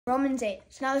Romans 8.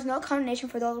 So now there's no condemnation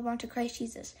for those who belong to Christ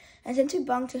Jesus. And since we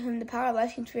belong to him, the power of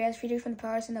life can free us freely from the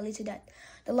power of sin that leads to death.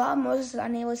 The law of Moses is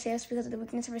unable to save us because of the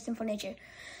weakness of our sinful nature.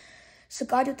 So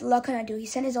God did what the law cannot do. He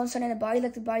sent his own son in the body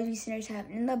like the bodies we sinners have.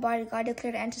 And in that body, God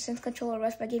declared an end to sin's control over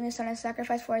us by giving his son as a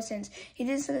sacrifice for our sins. He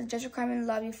did this so that the just requirement of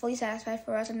the law be fully satisfied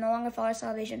for us and no longer follow our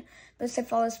salvation, but instead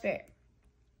follow the Spirit.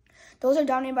 Those who are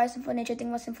dominated by sinful nature think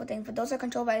about sinful things, but those who are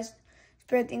controlled by his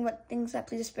Spirit think about things that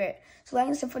please the Spirit. So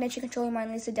letting the sinful nature control your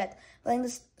mind leads to death. Letting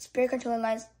the Spirit controlling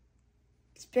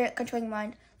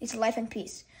mind leads to life and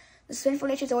peace. The sinful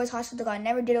nature is always hostile to God,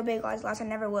 never did obey God's laws, and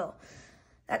never will.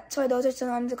 That's why those who are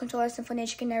still under the control of the sinful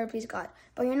nature can never please God.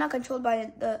 But you're not controlled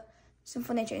by the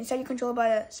sinful nature. Instead, you're controlled by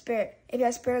the Spirit. If you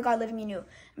have the Spirit of God living in you.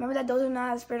 Remember that those who do not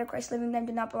have the Spirit of Christ living in them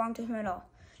do not belong to him at all.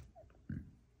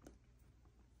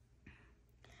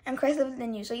 And Christ lives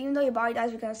within you. So even though your body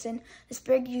dies because of sin, the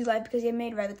Spirit gives you life because you're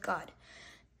made right with God.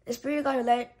 The Spirit of God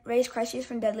who raised Christ Jesus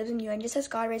from the dead lives in you. And just as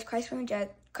God raised Christ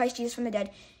Jesus from the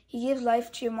dead, he gives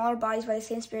life to your mortal bodies by the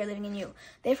same Spirit living in you.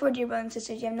 Therefore, dear brothers and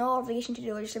sisters, you have no obligation to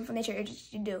do what your sinful nature urges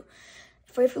you to do.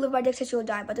 For if you live by dictates, you will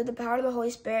die. But through the power of the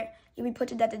Holy Spirit, you will be put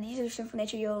to death, and these are your sinful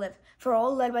nature you will live. For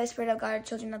all led by the Spirit of God are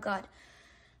children of God.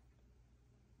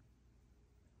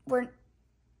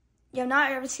 You have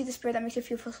not ever received the Spirit that makes you a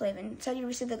fearful slave. Instead, you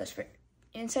received the Spirit.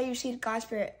 Instead, you received God's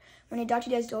Spirit when he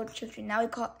adopted you as your children. Now we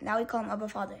call him Abba,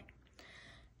 Father.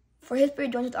 For his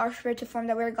Spirit joins with our spirit to form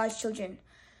that we are God's children.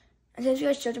 And since we are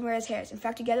his children, we are his heirs. In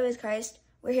fact, together with Christ,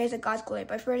 we are heirs of God's glory.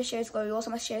 But if we are to share his glory, we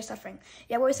also must share his suffering.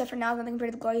 Yet what we suffer now is nothing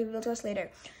compared to the glory he will reveal to us later.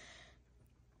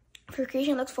 For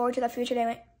creation looks forward to that future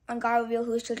day when God will reveal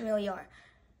who his children really are.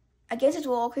 Against his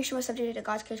will, all creation was subjected to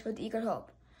God's curse with eager hope.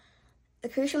 The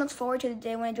creation looks forward to the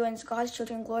day when it joins God's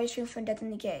children in glorious freedom from death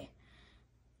and decay.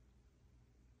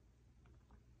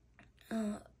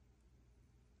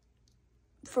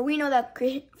 For we know that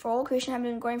for all creation has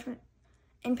been growing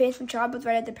in pains from childbirth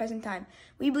right at the present time.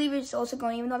 We believe it is also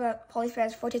going, even though the Holy Spirit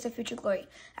has foretastes of future glory.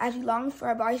 As we long for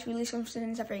our bodies released from sin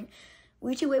and suffering,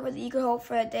 we too wait with eager hope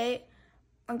for that day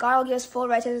when God will give us full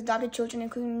rights as adopted children,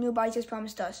 including new bodies as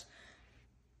promised us.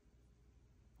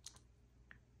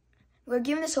 We're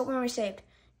given this hope when we're saved.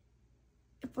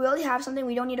 If we already have something,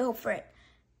 we don't need to hope for it.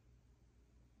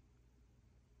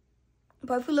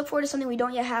 But if we look forward to something we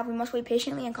don't yet have, we must wait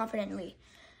patiently and confidently.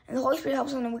 And the Holy Spirit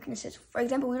helps us in our weaknesses. For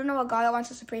example, we don't know what God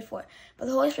wants us to pray for, but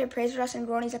the Holy Spirit prays for us in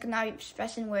groanings that cannot be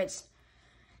expressed in words.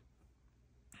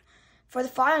 For the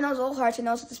Father knows all hearts and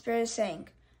knows what the Spirit is saying.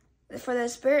 For the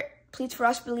Spirit pleads for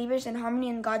us believers in harmony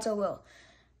in God's own will.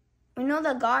 We know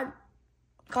that God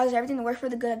causes everything to work for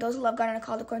the good of those who love God and are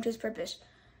called according to his purpose.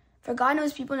 For God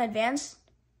knows people in advance,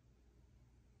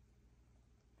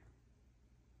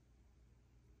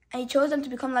 and he chose them to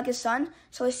become like his son,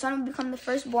 so his son would become the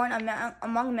firstborn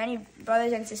among many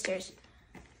brothers and sisters.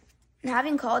 And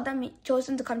having called them, he chose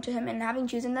them to come to him, and having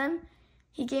chosen them,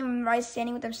 he gave them rights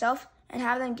standing with himself, and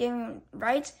having them given him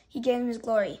rights, he gave them his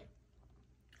glory.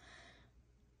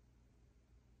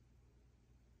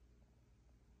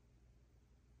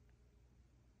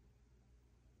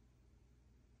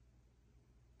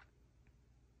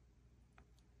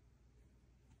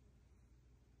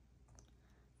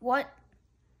 What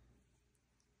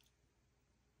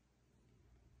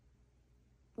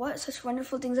such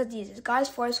wonderful things as these? If God is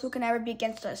for us, who can ever be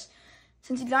against us?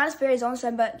 Since he did not spare his own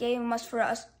son, but gave him us for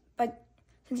us, since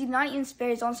he did not even spare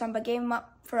his own son, but gave him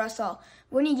up for us all,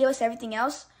 wouldn't he give us everything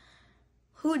else?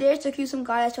 Who dares to accuse whom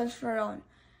God has chosen for our own?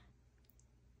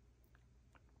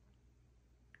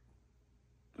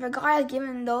 For God has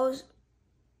given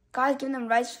them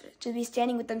rights to be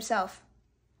standing with themselves.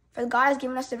 For God has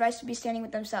given us the rights to be standing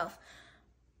with themselves.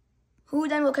 Who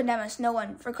then will condemn us? No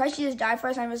one. For Christ Jesus died for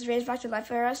us and was raised back to life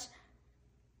for us,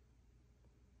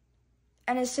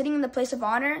 and is sitting in the place of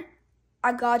honor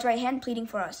at God's right hand, pleading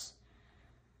for us.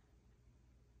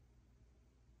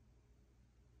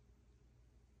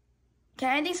 Can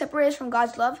anything separate us from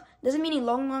God's love? Doesn't mean he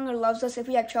no longer loves us if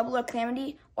we have trouble or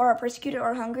calamity, or are persecuted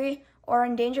or hungry, or are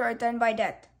in danger or threatened by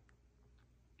death.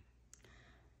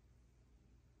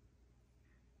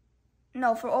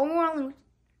 No, for overwhelming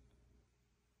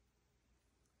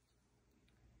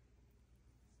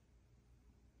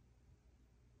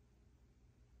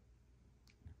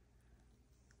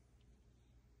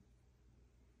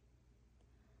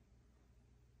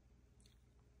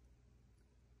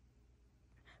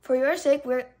For your sake,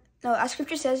 as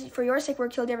scripture says, for your sake we're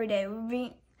killed every day.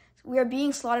 We are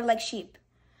being slaughtered like sheep.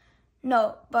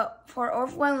 No, but for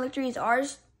overwhelming victory is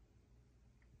ours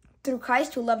through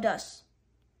Christ who loved us.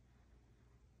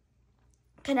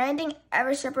 Can anything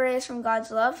ever separate us from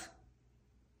God's love?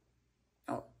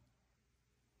 No.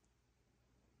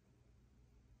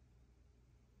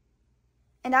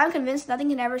 And I am convinced nothing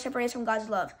can ever separate us from God's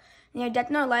love. Neither death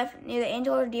nor life, neither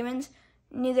angels or demons,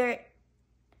 neither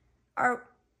our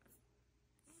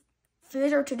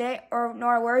fears of today nor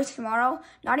our worries tomorrow,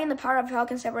 not even the power of hell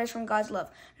can separate us from God's love.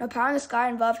 No power in the sky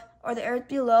above or the earth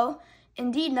below.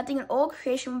 Indeed, nothing in all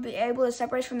creation will be able to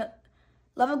separate us from the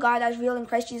love of God that is revealed in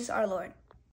Christ Jesus our Lord.